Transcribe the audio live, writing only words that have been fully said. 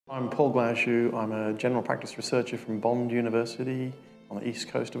I'm Paul Glasziou. I'm a general practice researcher from Bond University on the east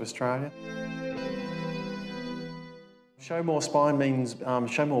coast of Australia. Show more spine means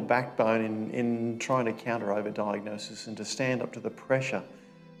show more backbone in trying to counter overdiagnosis and to stand up to the pressure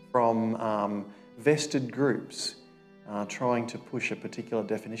from vested groups trying to push a particular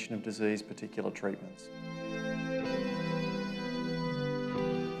definition of disease, particular treatments. I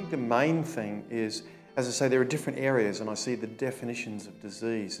think the main thing is, as I say, there are different areas, and I see the definitions of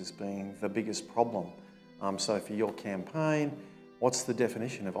disease as being the biggest problem. So for your campaign, what's the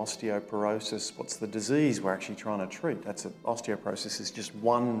definition of osteoporosis? What's the disease we're actually trying to treat? Osteoporosis is just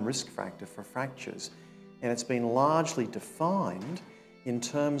one risk factor for fractures, and it's been largely defined in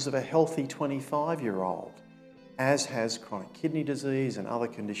terms of a healthy 25-year-old, as has chronic kidney disease and other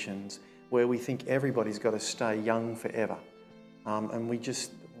conditions where we think everybody's got to stay young forever. And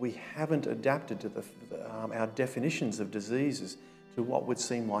we haven't adapted to our definitions of diseases to what would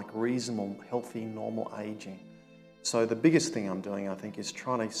seem like reasonable, healthy, normal aging. So the biggest thing I'm doing, I think, is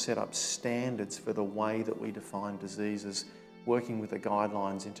trying to set up standards for the way that we define diseases, working with the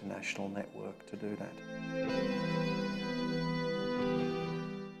Guidelines International Network to do that.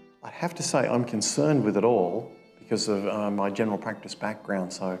 I have to say I'm concerned with it all because of my general practice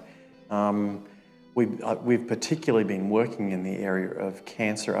background. So we've particularly been working in the area of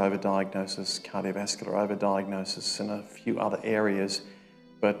cancer overdiagnosis, cardiovascular overdiagnosis, and a few other areas.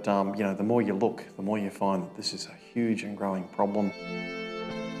 But you know, the more you look, the more you find that this is a huge and growing problem.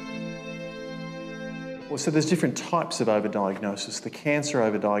 Well, so there's different types of overdiagnosis. The cancer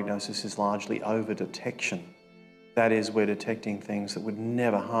overdiagnosis is largely overdetection. That is, we're detecting things that would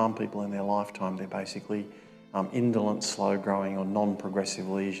never harm people in their lifetime. They're basically indolent, slow-growing or non-progressive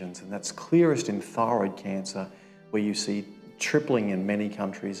lesions, and that's clearest in thyroid cancer, where you see tripling in many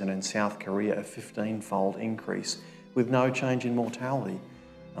countries, and in South Korea a 15-fold increase with no change in mortality.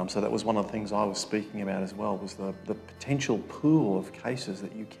 So that was one of the things I was speaking about as well, was the potential pool of cases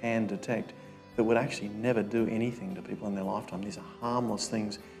that you can detect that would actually never do anything to people in their lifetime. These are harmless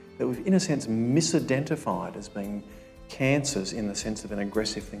things that we've, in a sense, misidentified as being cancers in the sense of an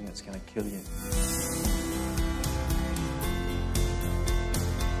aggressive thing that's going to kill you.